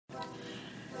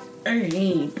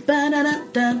Alright.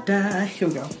 Ba-da-da-da-da. Here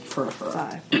we go. 5,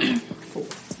 4,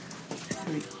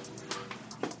 3,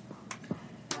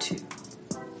 2,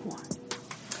 1.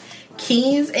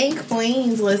 Kings and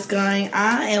queens, what's going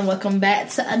on? And welcome back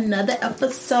to another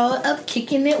episode of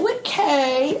Kicking It with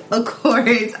Kay. Of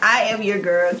course, I am your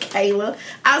girl, Kayla.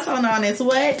 Also known as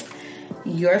what?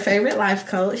 Your favorite life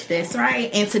coach. That's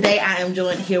right. And today I am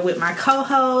joined here with my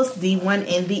co-host, the one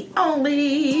and the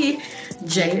only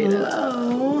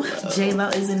J-Lo. J-Lo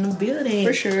is in the building.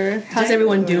 For sure. How's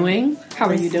everyone doing? How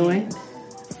are you doing?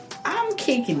 I'm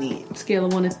kicking it. Scale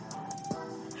of 1 to...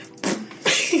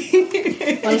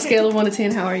 On a scale of 1 to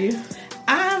 10, how are you?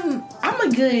 I'm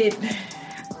a good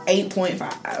 8.5.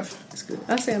 That's good.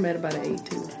 I'd say I'm at about an 8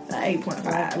 too.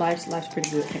 8.5. Life's pretty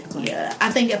good. Can't complain. Yeah,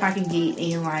 I think if I can get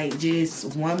in like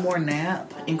just one more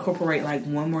nap, incorporate like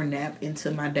one more nap into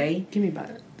my day. Give me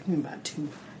about 2.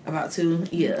 About 2,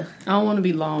 yeah. I don't want to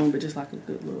be long, but just like a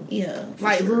good little. Yeah,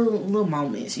 like sure. little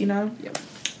moments, you know. Yep.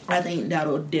 I think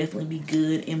that'll definitely be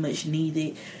good and much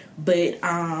needed. But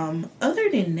other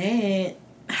than that,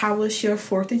 how was your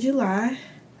 4th of July?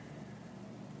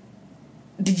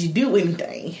 Did you do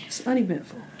anything? It's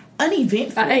uneventful.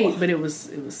 Uneventful. I ate, but it was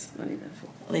uneventful.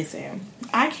 Listen,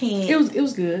 I can't. It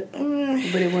was good, but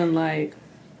it wasn't like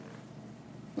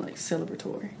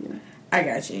celebratory, you know. I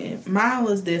got you. Mine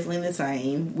was definitely the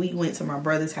same. We went to my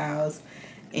brother's house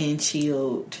and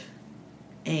chilled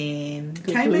and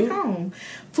good came food. back home.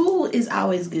 Food is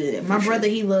always good. My For brother,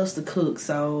 sure. he loves to cook,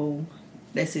 so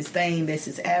that's his thing. That's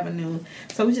his avenue.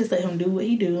 So we just let him do what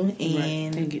he do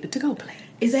and get the to-go plate.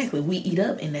 Exactly. We eat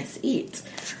up and that's it.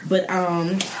 But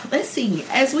let's see.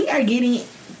 As we are getting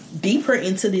deeper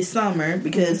into this summer,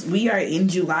 because we are in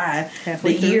July,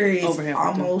 Halfway the year through. is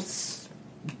almost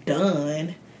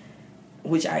done,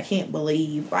 which I can't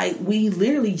believe. Like, we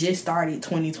literally just started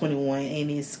 2021 and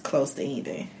it's close to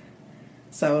ending.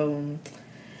 So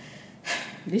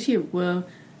This year, well,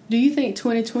 do you think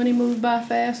 2020 moved by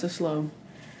fast or slow?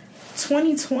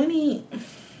 2020,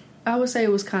 I would say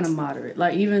it was kind of moderate.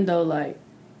 Like, even though, like,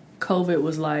 COVID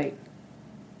was, like,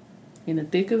 in the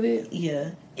thick of it.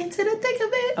 yeah, into the thick of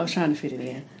it. I was trying to fit it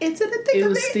in. Into the thick of it. It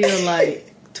was still,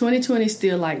 like, 2020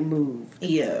 still, like, moved.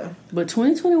 Yeah. But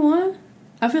 2021,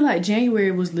 I feel like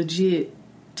January was legit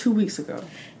 2 weeks ago.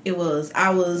 It was.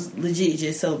 I was legit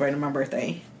just celebrating my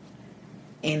birthday.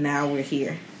 And now we're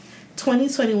here.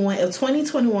 2021. If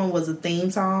 2021 was a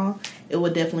theme song, it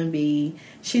would definitely be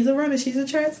 "She's a Runner, She's a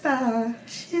Track Star."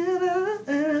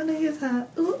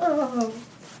 Ooh, oh.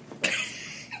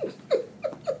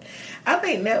 I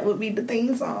think that would be the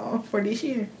theme song for this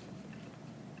year.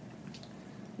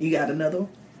 You got another one?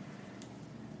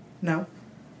 No?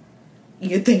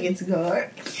 You're thinking too hard?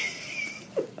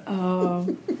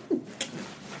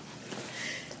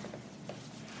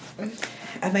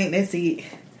 I think that's it.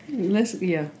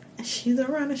 Yeah. She's a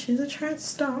runner, she's a track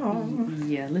star.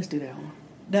 Yeah, let's do that one.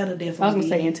 That'll definitely I was going to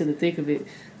say Into the Thick of It,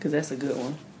 because that's a good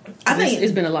one. I think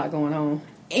it's been a lot going on.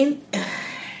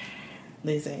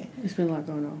 Listen, It's been a lot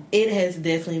going on. it has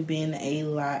definitely been a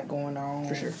lot going on.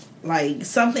 For sure. Like,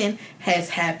 something has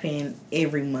happened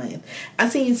every month. I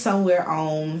seen somewhere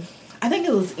on, I think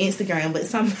it was Instagram, but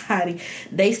somebody,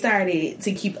 they started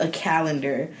to keep a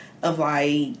calendar of,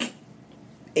 like,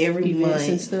 every Events month.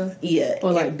 and stuff? Yeah.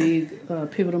 Or like big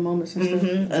pivotal moments and stuff?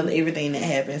 Of everything that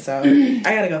happened. So, I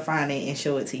gotta go find it and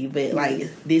show it to you. But, like,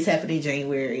 this happened in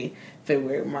January,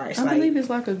 February, March. I believe it's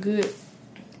like a good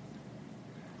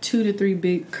 2 to 3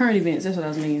 big current events. That's what I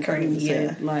was meaning.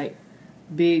 Yeah. Like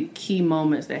big key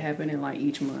moments that happen in like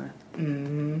each month.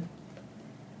 Mm-hmm.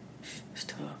 It's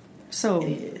tough. So,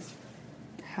 It is.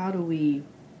 how do we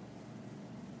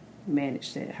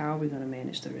manage that? How are we going to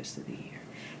manage the rest of the year?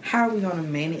 How are we going to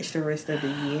manage the rest of the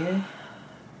year?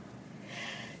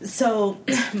 So,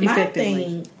 my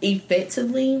thing,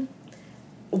 effectively,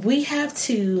 we have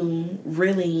to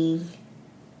really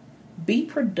be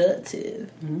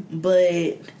productive. Mm-hmm.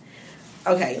 But,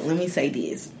 okay, let me say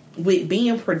this. With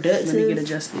being productive, Let me get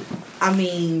adjusted. I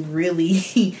mean,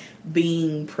 really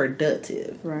being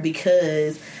productive. Right.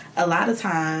 Because a lot of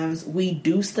times we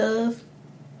do stuff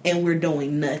and we're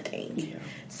doing nothing. Yeah.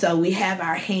 So we have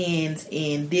our hands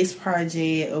in this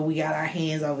project, or we got our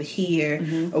hands over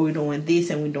here, or we're doing this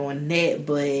and we're doing that,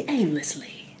 but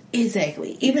Aimlessly.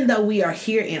 exactly. Even though we are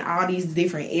here in all these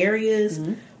different areas,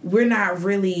 we're not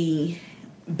really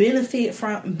benefiting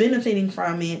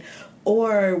from it,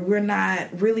 or we're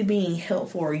not really being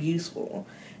helpful or useful.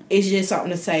 It's just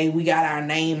something to say we got our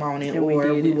name on it, And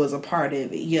or we was a part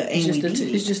of it. Yeah, and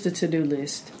It's just a to-do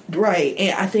list. Right.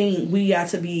 And I think we got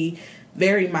to be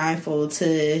very mindful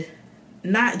to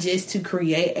not just to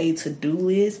create a to-do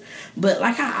list, but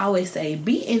like I always say,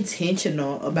 be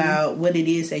intentional about what it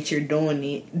is that you're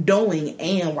doing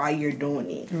and why you're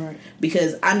doing it. Right.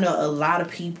 Because I know a lot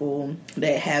of people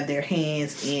that have their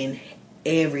hands in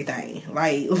everything,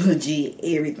 like legit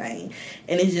everything,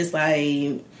 and it's just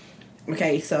like,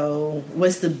 okay, so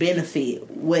what's the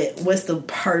benefit? What's the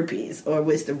purpose, or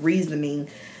what's the reasoning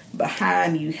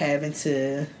behind you having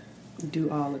to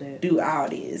do all of that, do all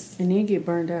this, and then get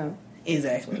burned out?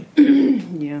 Exactly.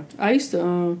 Yeah, I used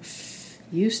to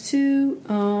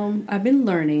I've been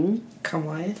learning. Come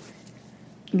on.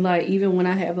 Like, even when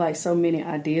I have like so many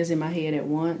ideas in my head at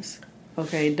once,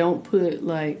 okay, don't put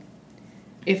like,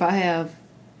 if I have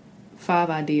 5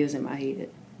 ideas in my head,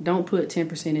 don't put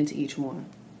 10% into each one.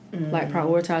 Mm-hmm. Like,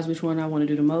 prioritize which one I want to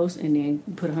do the most, and then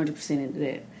put 100% into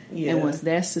that. Yeah. And once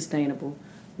that's sustainable,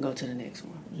 go to the next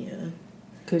one. Yeah.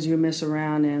 Because you'll mess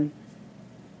around and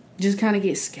just kind of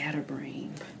get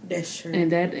scatterbrained. That's true.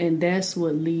 And that's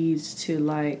what leads to,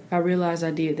 like, I realized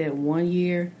I did that one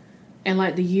year, and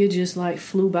like the year just like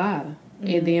flew by. Mm-hmm.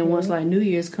 And then once like New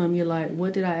Year's come, you're like,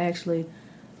 what did I actually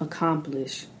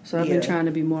accomplish? So I've been trying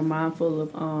to be more mindful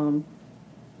of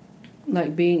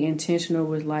like being intentional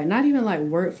with like, not even like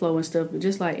workflow and stuff, but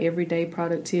just like everyday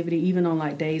productivity, even on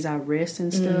like days I rest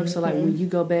and stuff. Mm-hmm. So like when you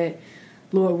go back,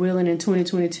 Lord willing, in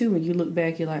 2022, when you look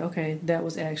back, you're like, okay, that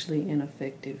was actually an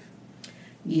effective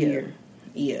year.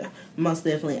 Yeah, most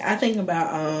definitely. I think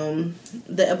about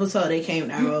the episode that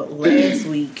came out last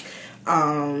week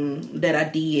that I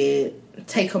did,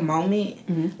 take a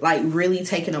moment, like really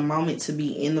taking a moment to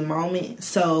be in the moment.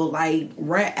 So like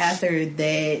right after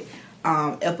that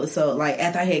episode, like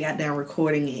after I had got down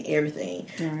recording and everything,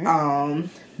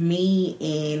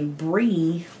 me and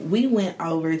Bree, we went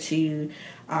over to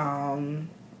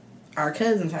our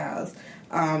cousin's house.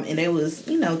 And they was,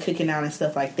 cooking out and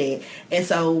stuff like that. And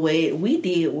so what we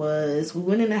did was we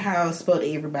went in the house, spoke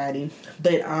to everybody.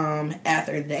 But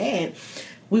after that,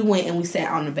 we went and we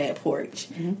sat on the back porch.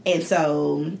 Mm-hmm. And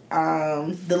so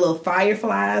the little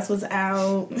fireflies was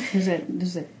out. Is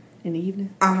that in the evening?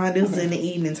 This was in the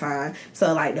evening time.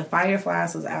 So like the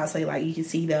fireflies was out, so like you can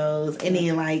see those. And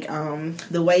then like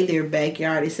the way their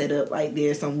backyard is set up, like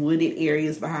there's some wooded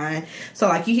areas behind. So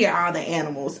like you hear all the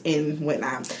animals and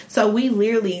whatnot. So we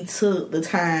literally took the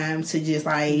time to just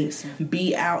like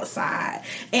be outside.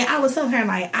 And I was telling her,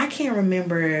 like, I can't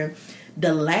remember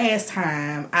the last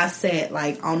time I sat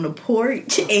like on the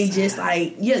porch outside. And just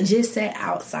like just sat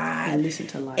outside and listen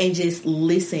to life and just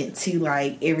listen to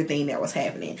like everything that was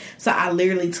happening. So I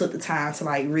literally took the time to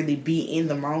like really be in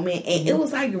the moment, and it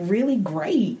was like really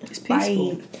great. It's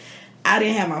peaceful. Like, I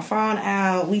didn't have my phone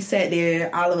out. We sat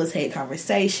there. All of us had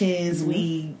conversations.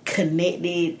 We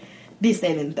connected. This,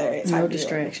 that, and the third. No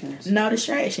distractions. No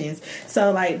distractions.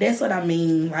 So like that's what I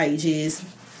mean. Like just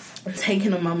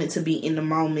taking a moment to be in the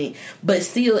moment, but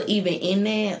still, even in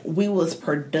that, we was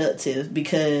productive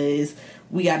because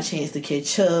we got a chance to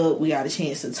catch up. We got a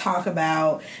chance to talk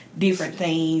about different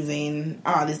things and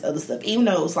all this other stuff. Even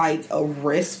though it was like a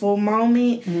restful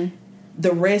moment,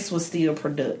 the rest was still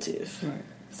productive. Right.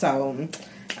 So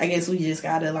I guess we just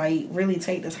gotta like really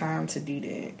take the time to do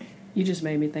that. You just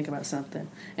made me think about something,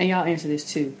 and y'all answer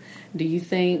this too. Do you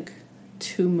think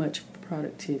too much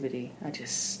productivity? I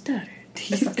just stuttered.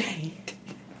 It's okay.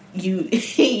 You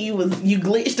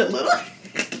glitched a little.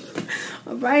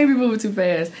 My brain be moving too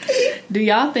fast. Do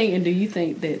you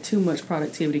think that too much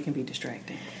productivity can be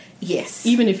distracting? Yes.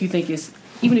 Even if you think it's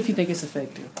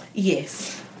effective.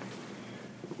 Yes.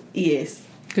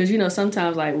 Because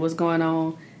sometimes like what's going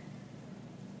on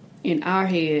in our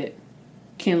head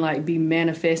can like be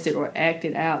manifested or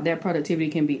acted out. That productivity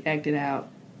can be acted out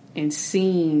and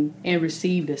seen and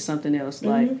received as something else,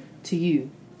 like to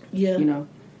you. Yeah.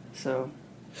 So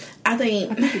I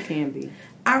think it can be.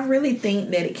 I really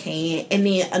think that it can. And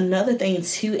then another thing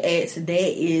to add to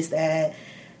that is that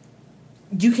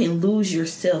you can lose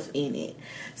yourself in it.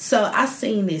 So I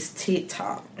seen this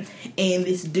TikTok, and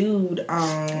this dude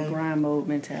grind mode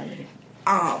mentality.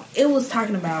 It was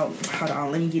talking about, hold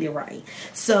on, let me get it right.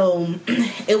 So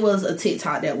it was a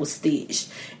TikTok that was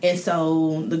stitched, and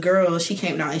so the girl, she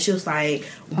came down and she was like,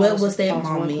 what was that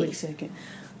moment? 1 quick second.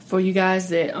 For you guys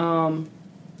that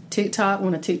TikTok,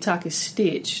 when a TikTok is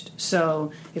stitched,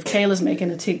 so if Kayla's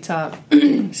making a TikTok,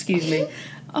 excuse me,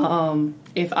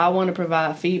 if I want to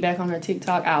provide feedback on her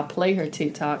TikTok, I'll play her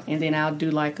TikTok and then I'll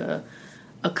do like a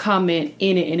comment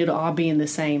in it, and it'll all be in the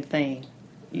same thing.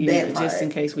 Just in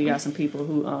case we got some people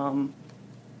who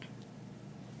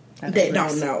that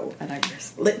don't know. I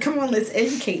digress. Come on, let's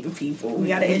educate the people. We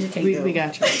gotta educate them. We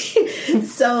got you.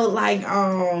 So like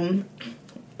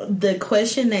the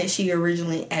question that she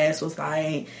originally asked was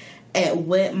like, at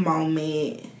what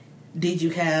moment did you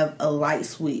have a light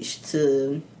switch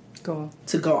to go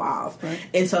off? Right.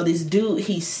 And so this dude,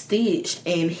 he stitched,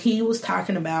 and he was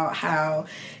talking about how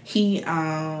he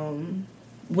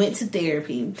went to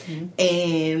therapy,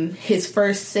 and his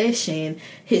first session,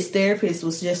 his therapist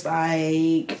was just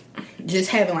like, just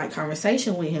having like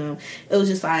conversation with him. It was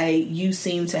just like, you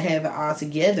seem to have it all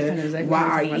together. Exactly. Why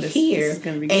are you here?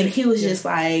 And he was just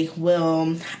like,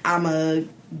 well, I'm a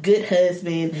good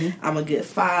husband, I'm a good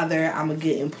father, I'm a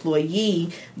good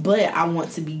employee, but I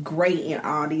want to be great in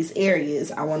all these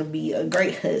areas. I want to be a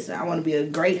great husband, I want to be a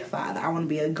great father, I want to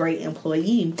be a great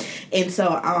employee. And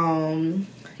so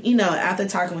you know, after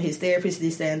talking with his therapist,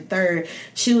 this, that, and third,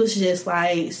 she was just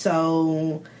like,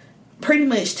 so pretty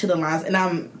much to the lines, and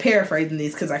I'm paraphrasing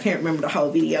this because I can't remember the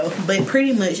whole video, but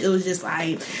pretty much it was just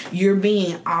like, you're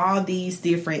being all these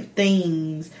different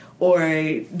things, or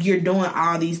you're doing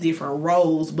all these different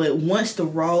roles, but once the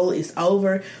role is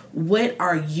over, what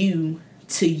are you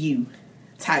to you?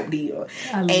 Type deal.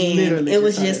 And it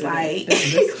was just like,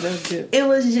 it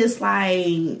was just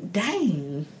like,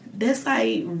 dang, that's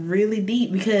like really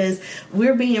deep, because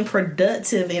we're being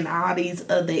productive in all these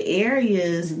other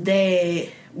areas that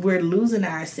we're losing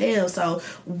ourselves. So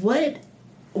what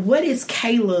is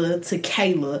Kayla to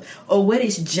Kayla, or what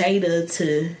is Jada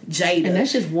to Jada? And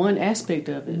that's just one aspect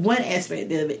of it. One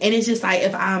aspect of it. And it's just like,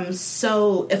 if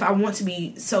I want to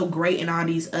be so great in all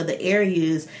these other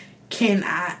areas, can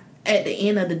I, at the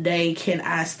end of the day, can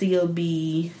I still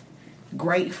be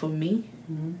great for me?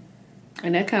 Mm-hmm.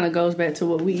 And that kind of goes back to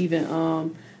what we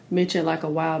even mentioned like a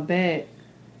while back,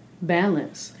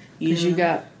 balance. Because you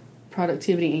got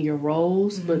productivity in your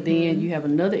roles, but then you have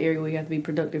another area where you have to be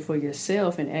productive for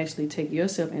yourself and actually take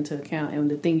yourself into account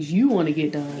and the things you want to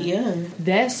get done. Yeah.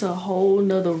 That's a whole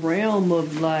nother realm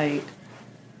of like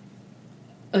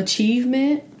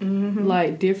achievement,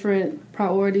 like different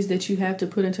priorities that you have to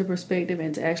put into perspective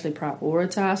and to actually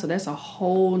prioritize. So that's a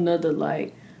whole nother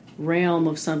like realm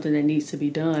of something that needs to be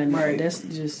done. Right. That's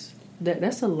just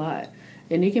that's a lot,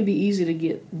 and it can be easy to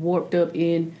get warped up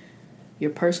in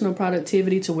your personal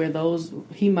productivity to where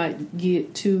he might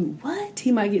get too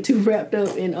wrapped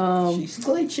up in she's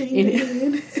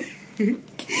glitching.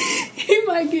 He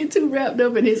might get too wrapped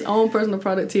up in his own personal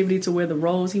productivity to where the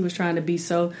roles he was trying to be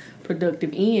so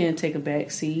productive in take a back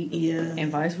seat,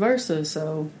 and vice versa.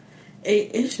 So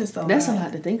it's just that's a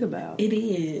lot to think about. It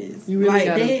is. You really like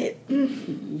gotta, that.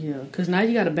 Yeah, because now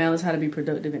you got to balance how to be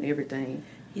productive in everything.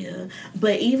 Yeah,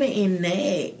 but even in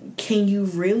that, can you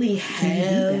really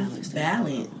have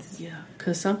balance? Yeah,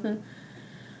 because something.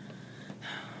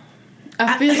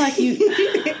 I feel like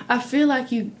you. I feel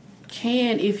like you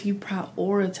can if you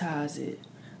prioritize it,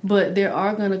 but there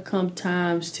are gonna come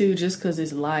times too, just because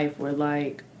it's life, where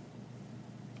like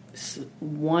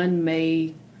one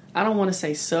may. I don't want to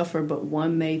say suffer, but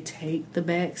one may take the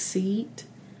back seat.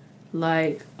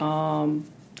 Like, I'm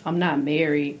not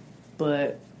married,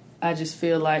 but I just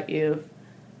feel like if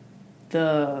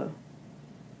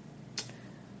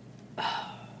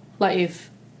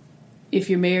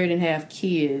you're married and have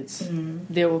kids,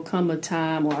 there will come a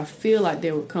time, or I feel like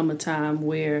there will come a time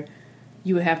where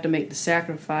you would have to make the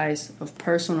sacrifice of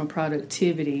personal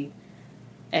productivity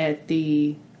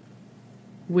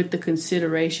with the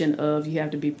consideration of you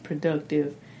have to be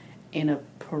productive in a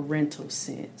parental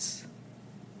sense.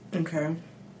 Okay.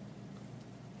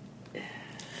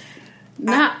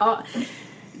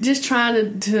 Just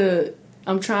trying to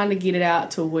I'm trying to get it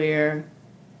out to where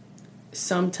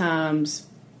sometimes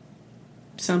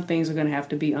some things are going to have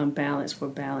to be unbalanced for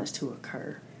balance to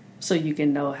occur, so you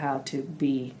can know how to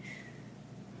be.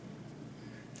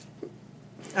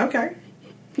 Okay.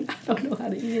 I don't know how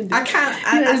to end it.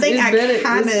 I think I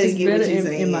kind of get what you're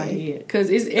saying in my head, because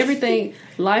it's everything.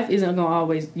 Life isn't gonna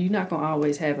always. You're not gonna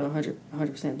always have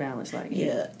 100% balance. Like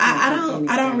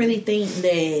I don't really think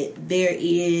that there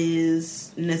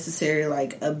is necessarily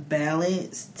like a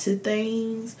balance to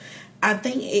things. I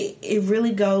think it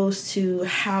really goes to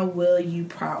how well you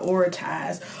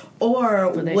prioritize or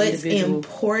what's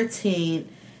important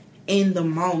in the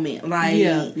moment. Like,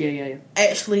 yeah.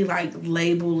 Actually, like,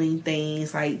 labeling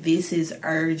things like this is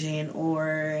urgent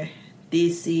or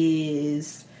this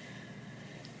is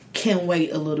can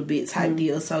wait a little bit type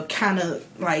deal. So kind of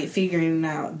like figuring it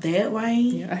out that way.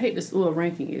 Yeah, I hate this. Well,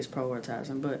 ranking is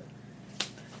prioritizing, but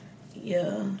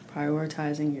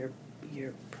prioritizing your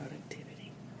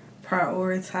productivity.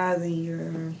 Prioritizing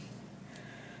your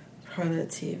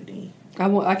productivity.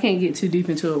 I can't get too deep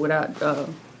into it without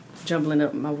jumbling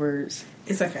up my words.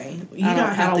 It's okay. You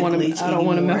don't have to glitch anymore. I don't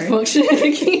want to malfunction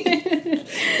again.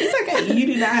 It's okay. You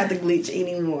do not have to glitch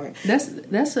anymore.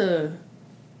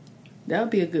 That would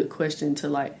be a good question to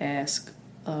like ask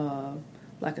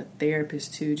like a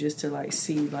therapist too, just to like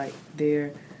see like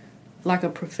their like a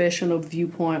professional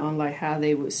viewpoint on like how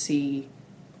they would see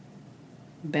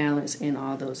balance in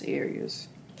all those areas.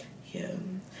 Yeah,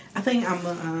 I think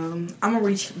I'm gonna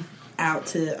reach out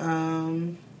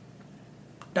to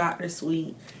Dr.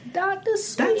 Sweet. Dr.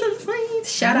 Sweet.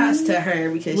 Shout outs to her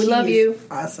because we love you.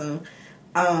 Awesome.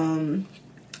 I'm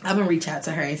gonna reach out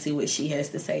to her and see what she has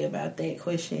to say about that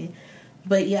question.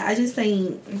 But yeah, I just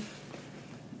think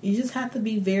you just have to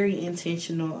be very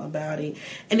intentional about it.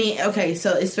 And then, okay,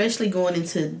 so especially going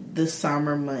into the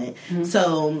summer month. Mm-hmm.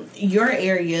 So your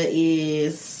area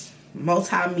is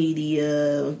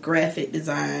multimedia, graphic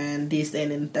design, this,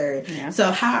 that, and the third. Yeah.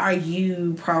 So how are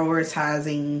you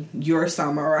prioritizing your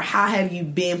summer, or how have you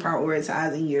been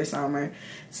prioritizing your summer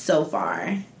so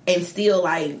far? And still,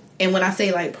 like, and when I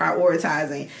say like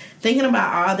prioritizing, thinking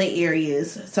about all the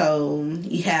areas. So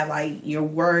you have like your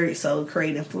work, so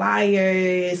creating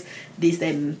flyers, this,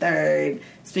 that, and the third,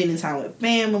 spending time with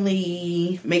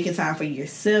family, making time for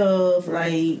yourself.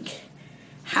 Like,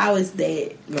 how is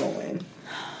that going?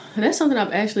 That's something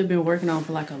I've actually been working on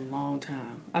for like a long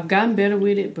time. I've gotten better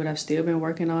with it, but I've still been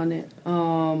working on it.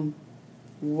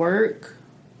 Work,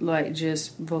 like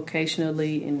just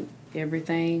vocationally and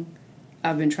everything,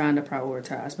 I've been trying to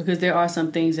prioritize because there are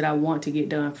some things that I want to get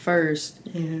done first,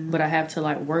 but I have to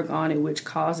like work on it, which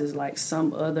causes like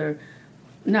some other,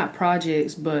 not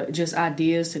projects, but just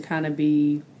ideas to kind of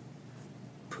be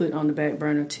put on the back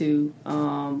burner too.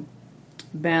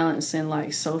 Balancing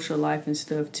like social life and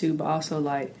stuff too, but also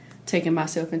like taking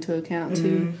myself into account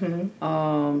too.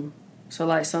 Mm-hmm. So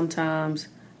like sometimes,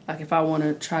 like if I want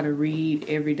to try to read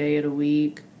every day of the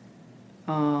week,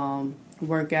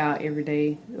 work out every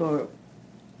day or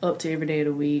up to every day of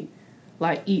the week,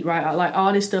 like eat right, like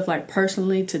all this stuff like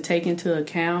personally to take into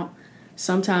account.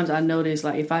 Sometimes I notice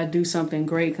like if I do something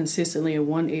great consistently in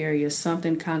one area,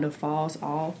 something kind of falls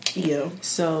off. Yeah.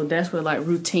 So that's where like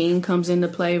routine comes into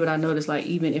play. But I notice like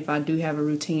even if I do have a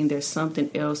routine, there's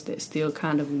something else that still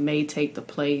kind of may take the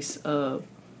place of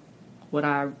what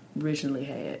I originally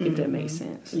had, if that makes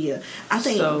sense. Yeah. I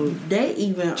think so that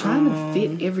even trying to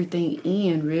fit everything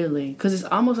in really, because it's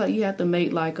almost like you have to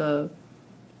make like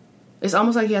it's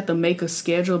almost like you have to make a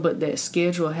schedule, but that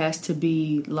schedule has to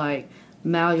be like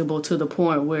malleable to the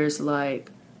point where it's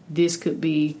like this could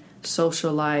be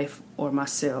social life or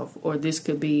myself, or this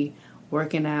could be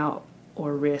working out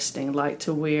or resting, like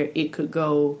to where it could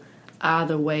go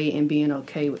either way and being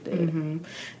okay with that. Mm-hmm.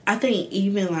 I think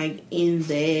even like in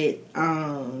that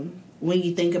when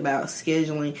you think about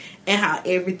scheduling and how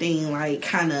everything like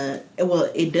kind of, well,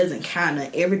 it doesn't kind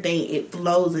of, everything it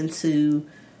flows into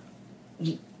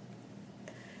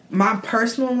my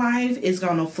personal life is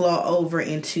gonna flow over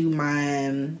into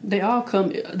my. They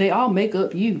all make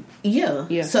up you. Yeah.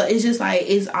 Yeah. So it's just like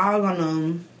it's all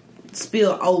gonna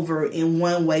spill over in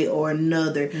one way or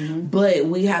another. Mm-hmm. But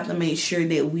we have to make sure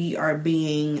that we are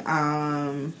being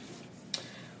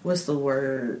what's the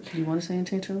word? You want to say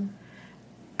intentional?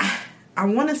 I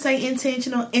want to say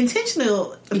intentional.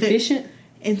 Efficient.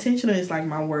 Intentional is like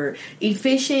my word.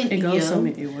 Efficient. It goes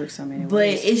it works so many ways. But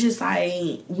it's just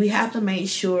like we have to make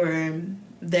sure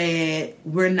that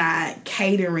we're not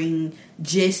catering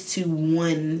just to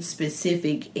one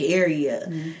specific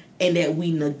area, and that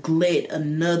we neglect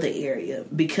another area,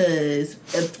 because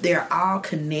if they're all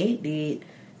connected,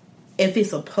 if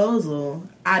it's a puzzle,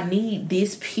 I need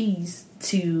this piece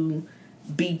to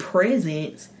be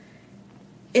present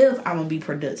if I'm gonna be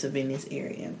productive in this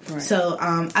area. Right. So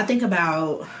I think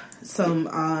about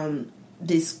some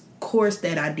this course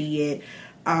that I did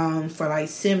for like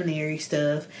seminary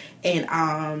stuff, and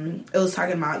it was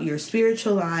talking about your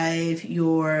spiritual life,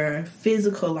 your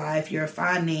physical life, your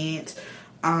finance,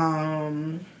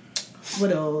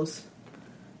 what else?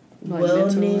 Like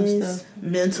wellness,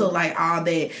 mental, like all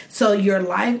that. So your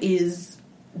life is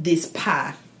this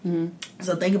pie. Mm-hmm.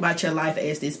 So think about your life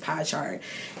as this pie chart.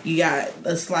 You got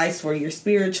a slice for your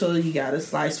spiritual, you got a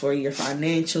slice for your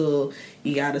financial,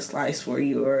 you got a slice for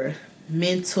your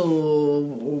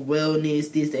mental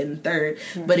wellness, this, that, and the third.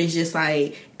 Mm-hmm. But it's just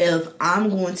like, if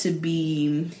I'm going to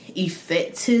be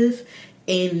effective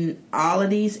in all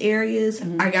of these areas,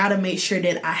 I gotta make sure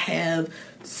that I have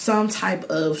some type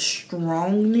of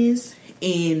strongness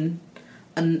in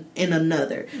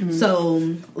another.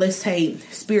 So let's take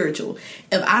spiritual.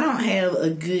 If I don't have a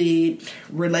good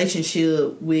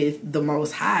relationship with the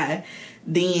Most High,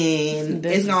 then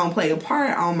it's gonna play a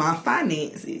part on my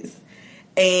finances.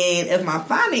 And if my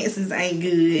finances ain't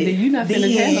good, then you not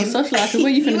finna have no social life. Where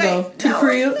you finna go? To the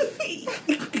crib?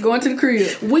 Going to the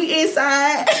crib. We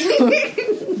inside.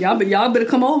 y'all better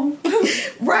come over.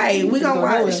 Right. We gonna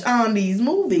watch these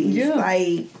movies. Yeah.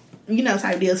 Like,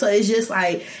 type deal. So it's just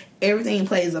like everything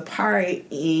plays a part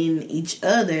in each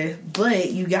other,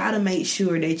 but you gotta make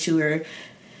sure that you're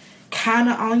kind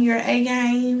of on your A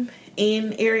game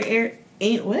in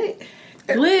what?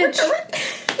 Glitch.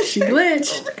 She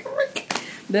glitched.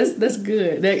 That's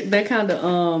good. That kind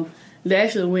of that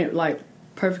actually went like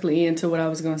perfectly into what I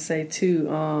was gonna say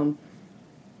too.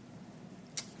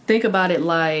 Think about it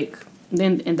like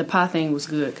then, and the pie thing was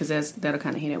good because that'll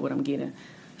kind of hint at what I'm getting.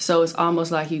 So it's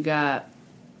almost like you got.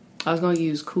 I was gonna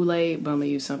use Kool-Aid, but I'm gonna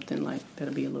use something like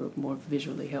that'll be a little more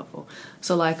visually helpful.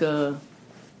 So like a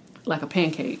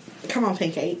pancake. Come on,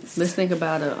 pancakes. Let's think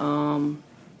about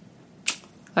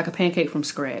like a pancake from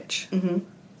scratch. Mm-hmm.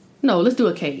 No, let's do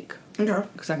a cake. Okay.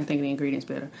 Because I can think of the ingredients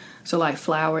better. So like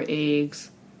flour, eggs,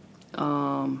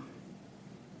 baking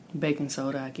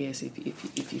soda, I guess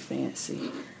if you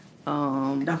fancy.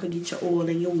 Don't forget your oil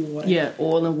and your water. Yeah,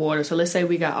 oil and water. So let's say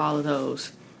we got all of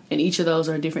those, and each of those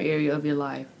are a different area of your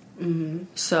life. Mm-hmm.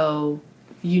 So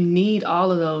you need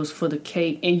all of those for the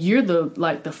cake, and you're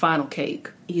the final cake.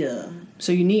 Yeah.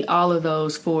 So you need all of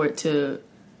those for it to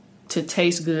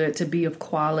taste good, to be of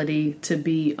quality, to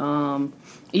be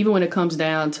even when it comes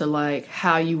down to like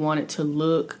how you want it to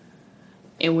look.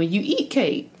 And when you eat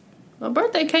cake, a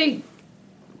birthday cake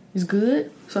is good.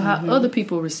 So how other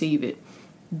people receive it,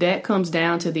 that comes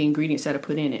down to the ingredients that are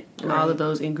put in it. Right. All of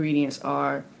those ingredients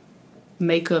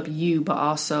make up you, but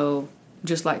also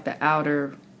just like the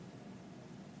outer,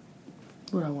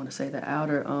 what do I want to say, the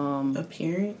outer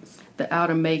appearance, the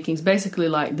outer makings, basically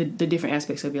like the different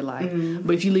aspects of your life.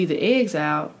 But if you leave the eggs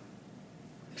out,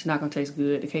 it's not going to taste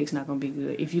good. The cake's not going to be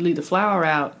good. If you leave the flour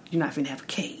out, you're not going to have a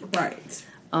cake. Right.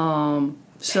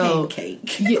 So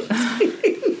pancake. Yeah.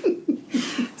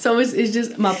 So it's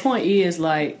just, my point is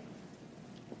like,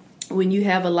 when you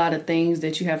have a lot of things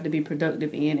that you have to be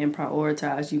productive in and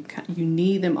prioritize, you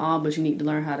need them all, but you need to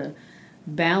learn how to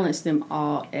balance them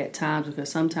all at times, because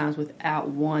sometimes without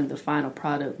one, the final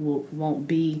product won't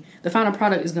be, the final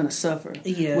product is going to suffer.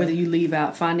 Yeah. Whether you leave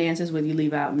out finances, whether you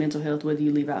leave out mental health, whether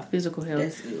you leave out physical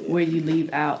health, whether you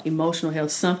leave out emotional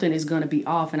health, something is going to be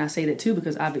off. And I say that too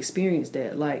because I've experienced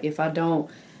that. Like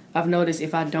I've noticed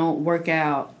if I don't work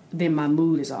out, then my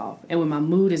mood is off. And when my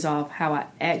mood is off, how I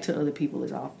act to other people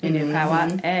is off. And if how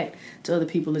I act to other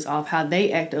people is off, how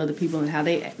they act to other people and how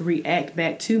they react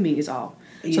back to me is off.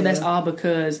 Yeah. So that's all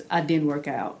because I didn't work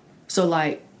out. So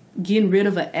like getting rid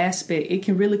of an aspect, it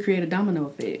can really create a domino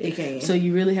effect. It can. So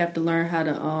you really have to learn how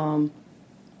to,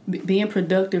 being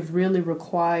productive really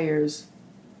requires,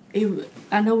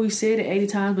 I know we've said it 80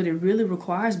 times, but it really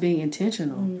requires being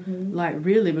intentional. Like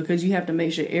really, because you have to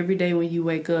make sure every day when you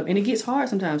wake up, and it gets hard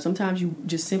sometimes. Sometimes you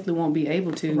just simply won't be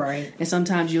able to. Right. And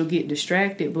sometimes you'll get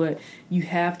distracted, but you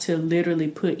have to literally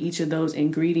put each of those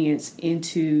ingredients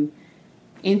into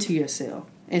yourself.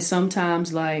 And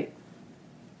sometimes like,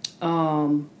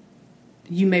 you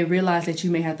may realize that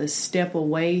you may have to step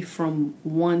away from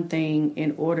one thing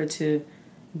in order to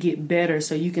get better,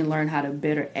 so you can learn how to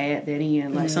better add that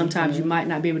in. Like sometimes you might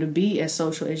not be able to be as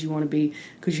social as you want to be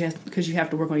because you have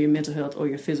to work on your mental health or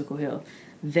your physical health.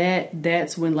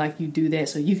 That's when like you do that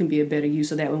so you can be a better you,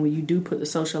 so that when you do put the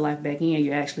social life back in,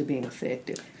 you're actually being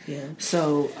effective. Yeah.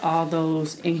 So all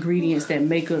those ingredients that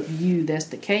make up you, that's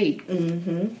the cake.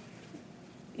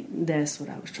 That's what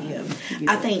I was trying to get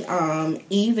I think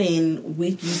even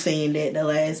with you saying that, the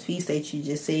last piece that you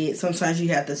just said, sometimes you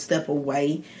have to step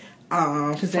away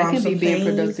because that can be being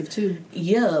productive too.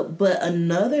 Yeah, but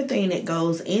another thing that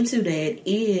goes into that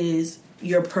is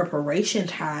your preparation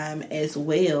time as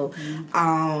well.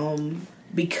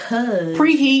 Because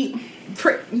preheat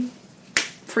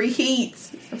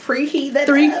that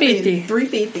 350.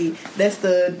 350. That's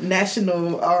the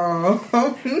national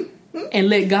and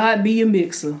let God be your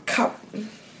mixer.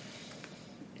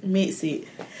 Mix it.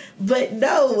 But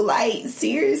no, like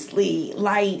seriously,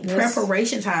 like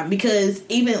preparation time, because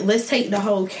even let's take the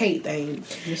whole cake thing.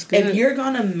 If you're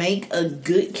gonna make a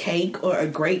good cake or a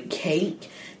great cake,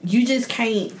 you just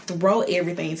can't throw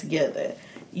everything together.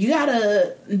 You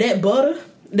gotta, that butter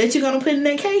that you're gonna put in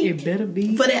that cake, it better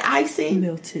be for that icing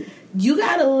melted. You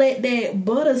gotta let that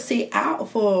butter sit out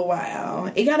for a while.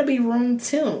 It gotta be room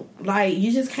temp. Like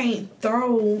you just can't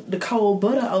throw the cold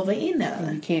butter over in there.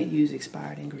 And you can't use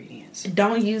expired ingredients.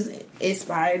 Don't use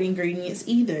expired ingredients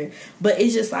either. But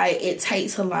it's just like it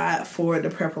takes a lot for the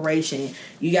preparation.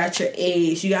 You got your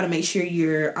eggs. You got to make sure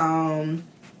you're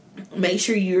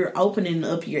opening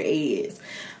up your eggs.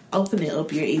 Opening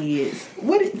up your eggs.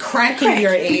 Cracking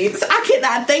your eggs? I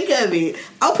cannot think of it.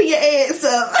 Open your eggs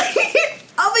up.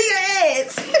 Open your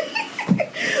eggs.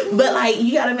 But like,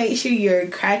 you gotta make sure you're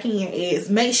cracking your eggs.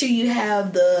 Make sure you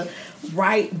have the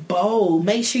right bowl.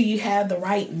 Make sure you have the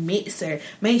right mixer.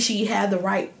 Make sure you have the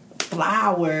right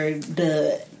flour.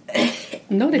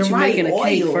 Know that you're right making a oil.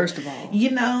 cake, first of all.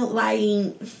 You know,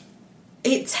 like,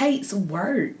 it takes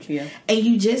work. Yeah. And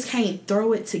you just can't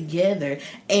throw it together.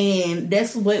 And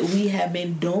that's what we have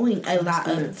been doing a lot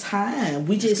of the time.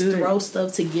 We just throw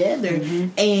stuff together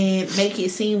and make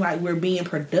it seem like we're being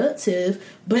productive.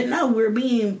 But no, we're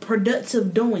being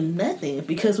productive doing nothing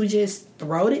because we just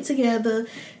throwed it together.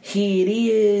 Here it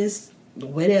is,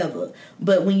 whatever.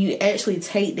 But when you actually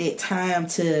take that time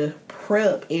to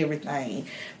prep everything,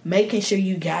 making sure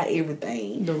you got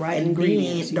everything, the right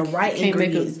ingredients, the right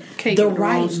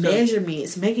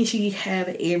measurements, making sure you have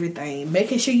everything,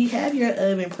 making sure you have your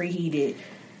oven preheated.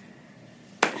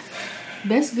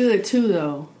 That's good too,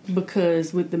 though,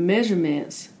 because with the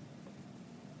measurements,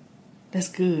 that's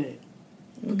good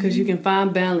because you can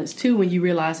find balance too when you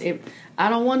realize I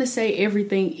don't want to say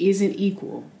everything isn't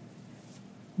equal,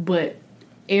 but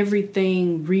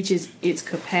everything reaches its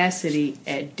capacity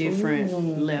at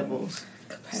different levels.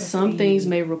 Some things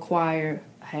may require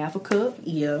half a cup.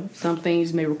 Yeah. Some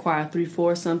things may require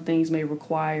 3/4. Some things may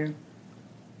require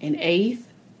an eighth.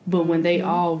 But when they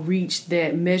all reach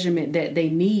that measurement that they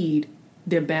need,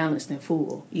 they're balanced and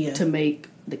full to make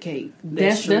the cake.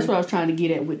 That's what I was trying to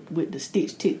get at with the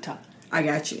Stitch TikTok. I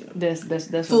got you. That's full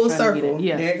what I'm trying to circle. get at.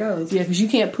 Yeah. There it goes. Yeah, because you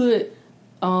can't put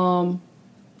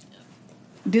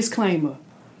disclaimer.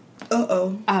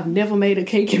 I've never made a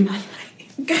cake in my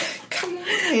life. Come on.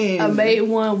 I made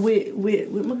one with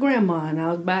my grandma, and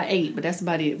I was about 8, but that's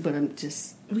about it. But I'm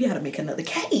just... We gotta make another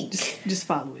cake. Just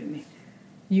follow with me.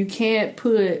 You can't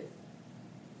put...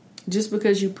 Just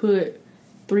because you put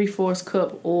 3/4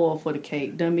 cup oil for the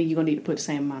cake, doesn't mean you're going to need to put the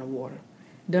same amount of water.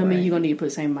 Doesn't mean you're going to need to put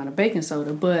the same amount of baking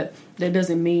soda, but that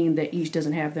doesn't mean that each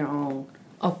doesn't have their own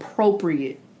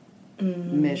appropriate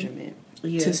measurement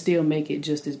to still make it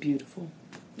just as beautiful.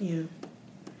 Yeah.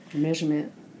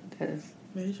 Measurement,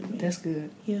 that's good.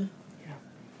 Yeah.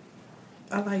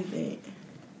 I like that.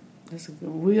 That's a good.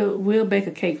 We'll bake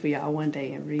a cake for y'all one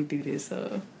day and redo this.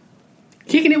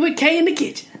 Kicking it with Kay in the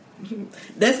kitchen.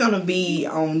 That's gonna be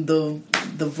on the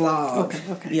vlog.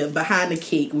 Okay. Yeah, behind the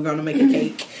cake, we're gonna make a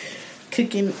cake.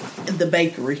 Cooking in the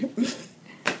bakery.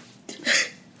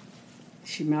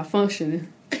 She malfunctioning.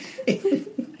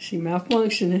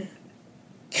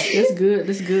 That's good.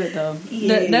 That's good though.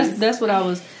 Yes. That's what I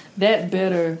was. That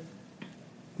better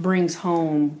brings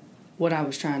home what I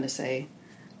was trying to say,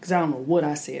 because I don't know what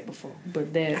I said before,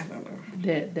 but that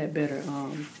better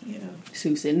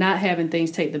suits it. Not having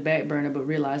things take the back burner, but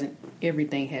realizing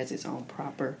everything has its own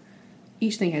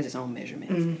each thing has its own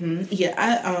measurement. Mm-hmm.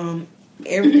 Yeah,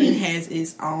 everything has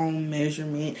its own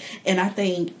measurement, and I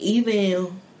think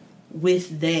even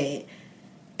with that,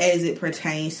 as it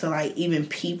pertains to like even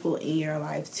people in your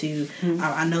life too.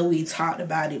 I know we talked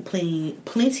about it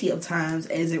plenty of times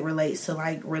as it relates to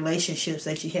like relationships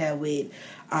that you have with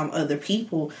other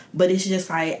people, but it's just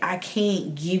like I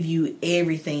can't give you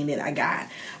everything that I got.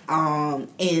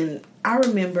 And I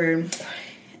remember,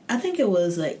 I think it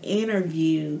was an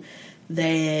interview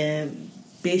that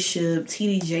Bishop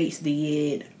T.D. Jakes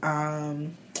did.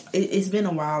 It's been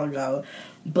a while ago,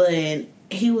 but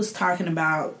he was talking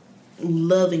about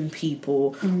loving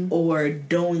people or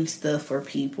doing stuff for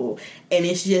people, and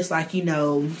it's just like, you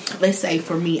know, let's say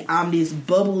for me, I'm this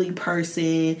bubbly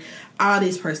person, all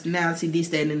this personality, this,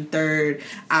 that, and the third.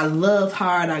 I love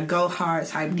hard, I go hard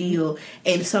type deal.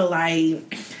 And so like,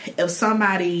 if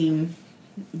somebody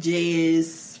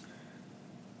just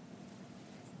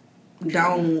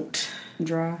don't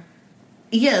dry,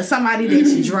 somebody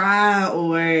that's dry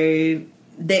or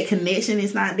that connection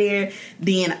is not there,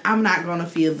 then I'm not gonna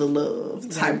feel the love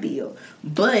type deal.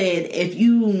 But if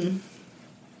you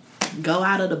go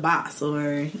out of the box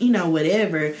or, you know,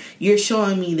 whatever, you're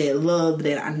showing me that love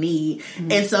that I need.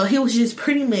 And so he was just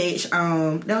pretty much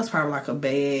that was probably like a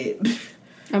bad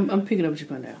I'm picking up what you're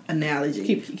putting down.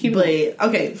 Analogy. Keep but going.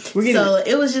 Okay, so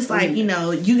it was just like, you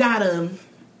know, you gotta,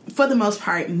 for the most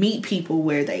part, meet people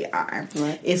where they are.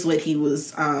 Right. It's what he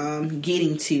was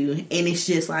getting to. And it's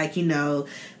just like, you know,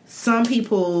 some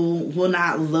people will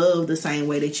not love the same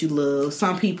way that you love.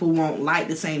 Some people won't like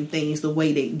the same things the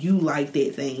way that you like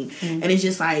that thing. And it's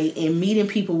just like, in meeting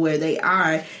people where they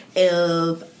are,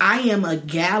 if I am a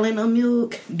gallon of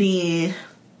milk, then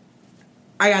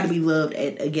I gotta be loved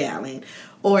at a gallon.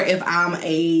 Or if I'm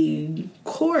a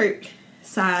quart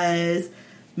size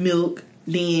milk,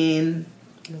 then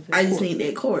I just need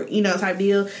that court, type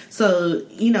deal. So,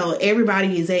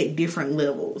 everybody is at different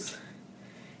levels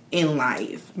in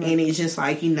life. Right. And it's just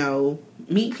like,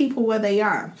 meet people where they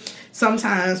are.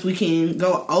 Sometimes we can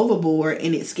go overboard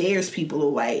and it scares people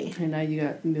away. And now you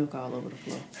got milk all over the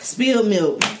floor. Spilled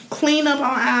milk. Clean up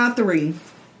on aisle 3.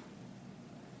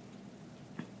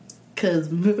 Because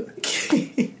milk,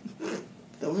 the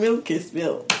milk is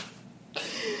spilled.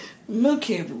 Milk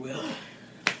everywhere.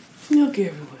 Milk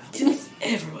everywhere. Just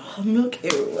everywhere. Milk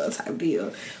everywhere type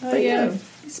deal. Oh, but yeah.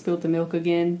 You spilled the milk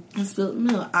again. I spilled the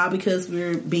milk. All because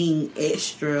we're being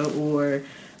extra or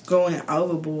going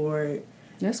overboard.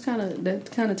 That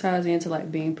kind of ties into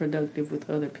like being productive with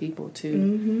other people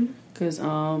too. Because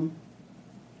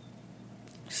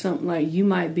something like you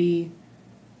might be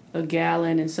a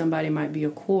gallon and somebody might be a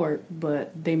quart,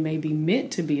 but they may be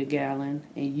meant to be a gallon,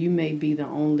 and you may be the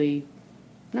only.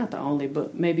 Not the only,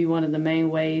 but maybe one of the main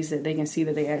ways that they can see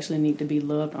that they actually need to be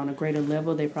loved on a greater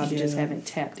level. They probably just haven't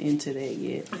tapped into that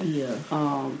yet. Yeah.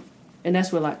 And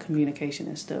that's where like communication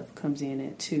and stuff comes in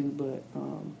at too. But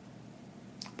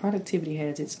productivity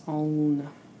has its own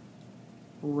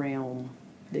realm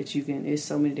that you can. There's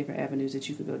so many different avenues that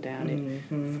you could go down it,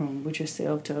 from with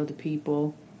yourself to other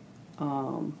people,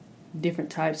 different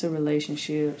types of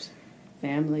relationships,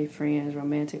 family, friends,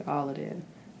 romantic, all of that.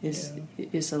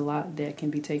 It's a lot that can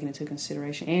be taken into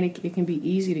consideration, and it can be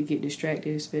easy to get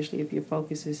distracted, especially if your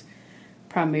focus is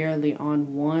primarily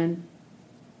on one.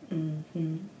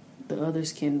 The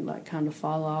others can like kind of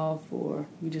fall off, or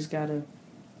you just gotta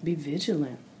be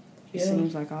vigilant. It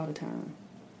seems like all the time,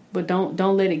 but don't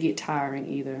let it get tiring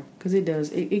either, because it does.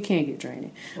 It can get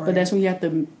draining, right. But that's when you have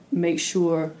to make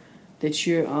sure that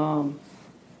you're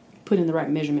putting the right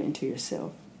measurement into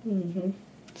yourself.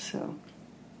 So.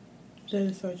 That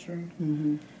is so true.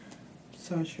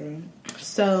 So true.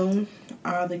 So,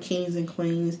 all the kings and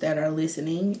queens that are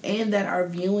listening and that are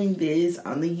viewing this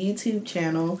on the YouTube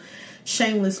channel,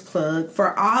 shameless plug,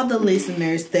 for all the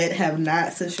listeners that have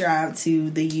not subscribed to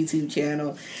the YouTube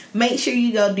channel, make sure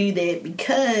you go do that,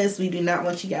 because we do not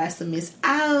want you guys to miss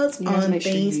out on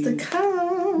things to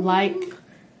come. Like,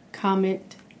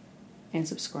 comment, and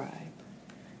subscribe.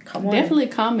 Definitely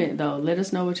comment though. Let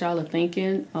us know what y'all are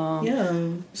thinking.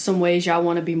 Some ways y'all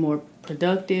want to be more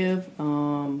productive.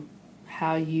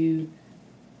 How you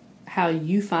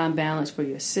find balance for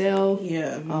yourself.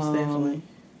 Yeah, most definitely.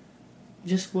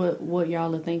 Just what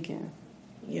y'all are thinking.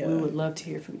 Yeah, we would love to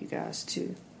hear from you guys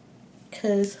too.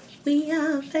 'Cause we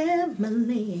are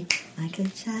family, like a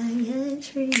giant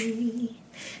tree,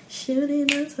 shooting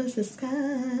up towards the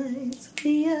skies.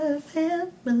 We are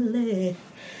family.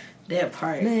 That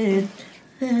part. One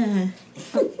time.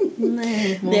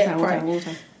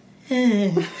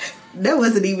 That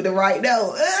wasn't even the right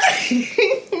note.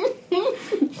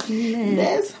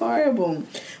 That's horrible.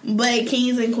 But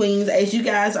kings and queens, as you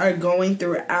guys are going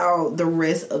throughout the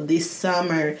rest of this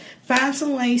summer, find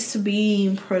some ways to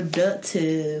be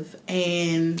productive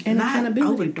and not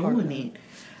overdoing it.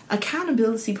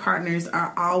 Accountability partners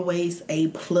are always a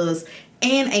plus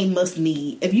and a must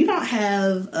need. If you don't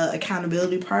have an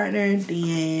accountability partner,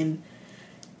 then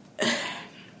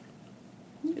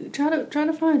try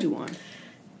to find you one.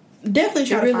 Definitely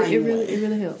try to find one. It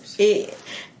really helps.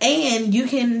 And you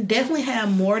can definitely have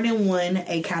more than one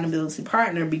accountability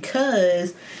partner,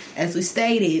 because, as we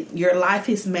stated, your life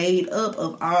is made up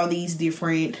of all these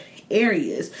different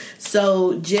areas.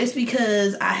 So just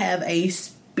because I have a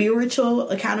spiritual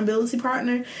accountability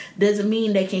partner doesn't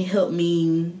mean they can help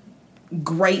me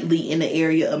greatly in the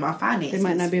area of my finances. They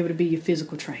might not be able to be your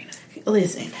physical trainer.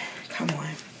 Listen, come on.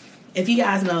 If you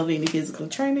guys know of any physical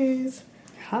trainers,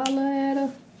 holla at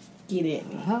her. Get at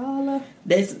me. Holla.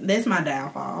 That's my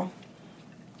downfall.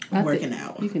 Working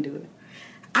out. You can do it.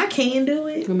 I can do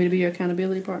it. You want me to be your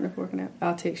accountability partner for working out?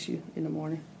 I'll text you in the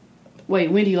morning. Wait,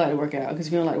 when do you like to work out? Because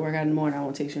if you don't like to work out in the morning, I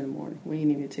won't text you in the morning. When do you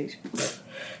need me to text you?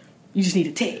 You just need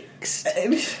a text.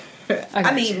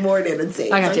 I need more than a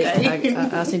text. I got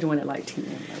text. I'll send you one at like 10.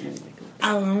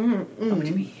 I'm going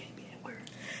to be at work.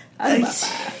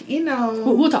 You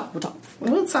know, we'll talk.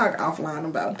 We'll talk offline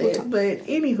about that. But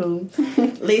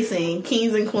anywho, listen,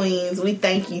 kings and queens, we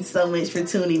thank you so much for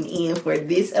tuning in for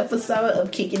this episode of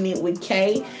Kicking It with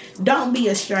Kay. Don't be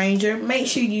a stranger. Make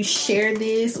sure you share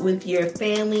this with your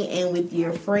family and with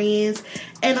your friends.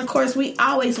 And of course, we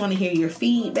always want to hear your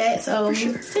feedback. So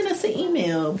send us an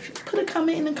email. Put a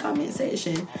comment in the comment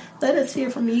section. Let us hear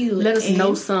from you. Let us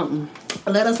know something.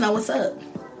 Let us know what's up.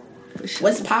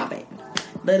 What's popping.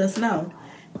 Let us know.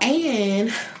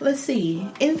 And let's see.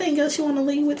 Anything else you want to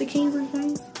leave with the kings and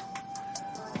queens?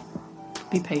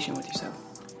 Be patient with yourself.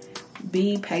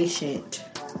 Be patient.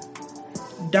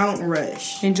 Don't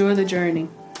rush. Enjoy the journey.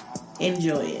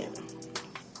 Enjoy it.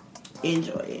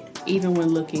 Enjoy it. Even when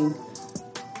looking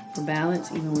for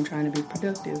balance, even when trying to be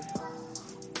productive,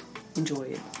 enjoy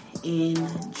it.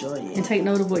 Enjoy it. And take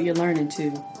note of what you're learning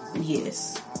too.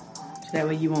 Yes. So that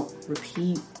way you won't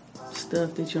repeat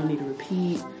stuff that you don't need to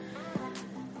repeat.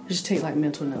 Just take like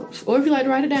mental notes. Or if you like to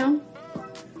write it down,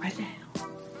 write it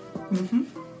down.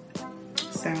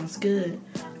 Sounds good.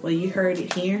 Well, you heard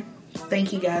it here.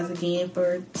 Thank you guys again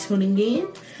for tuning in.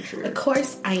 Sure. Of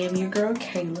course, I am your girl,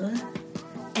 Kayla.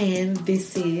 And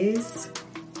this is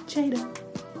Jada.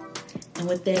 And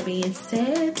with that being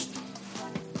said,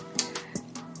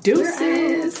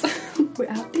 Deuces. We're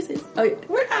out. Deuces. Oh,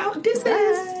 we're out. This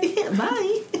is.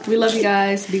 Bye. we love you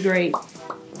guys. Be great.